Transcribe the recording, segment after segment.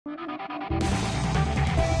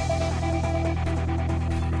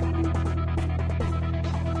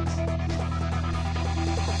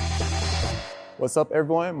What's up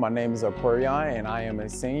everyone, my name is Aquarion and I am a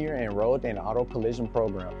senior enrolled in the auto collision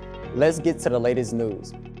program. Let's get to the latest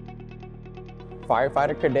news.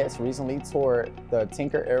 Firefighter cadets recently toured the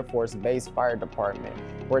Tinker Airforce Base Fire Department,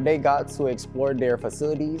 where they got to explore their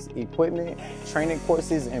facilities, equipment, training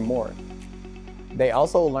courses, and more. They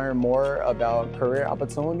also learned more about career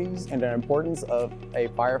opportunities and the importance of a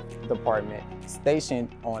fire department stationed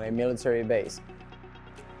on a military base.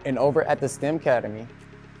 And over at the STEM Academy,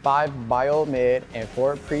 5 biomed and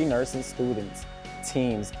 4 pre-nursing students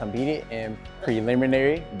teams competed in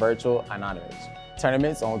preliminary virtual Anatomage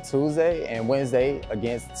tournaments on Tuesday and Wednesday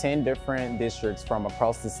against 10 different districts from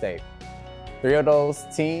across the state. 3 of those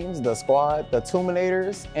teams, the Squad, the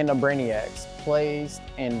Tuminators, and the Brainiacs, placed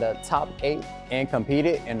in the top 8 and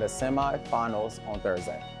competed in the semi-finals on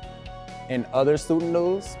Thursday. In other student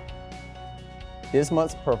news, this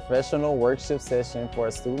month's professional workshop session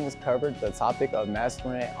for students covered the topic of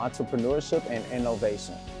mastering entrepreneurship and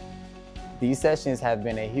innovation. These sessions have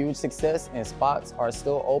been a huge success and spots are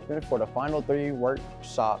still open for the final 3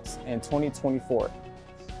 workshops in 2024.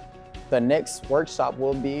 The next workshop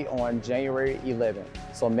will be on January 11th,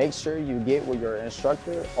 so make sure you get with your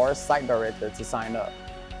instructor or site director to sign up.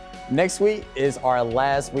 Next week is our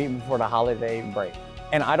last week before the holiday break.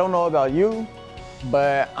 And I don't know about you,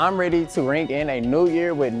 but I'm ready to ring in a new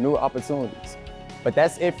year with new opportunities. But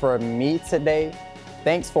that's it for me today.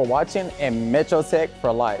 Thanks for watching, and Metro Tech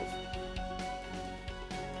for life.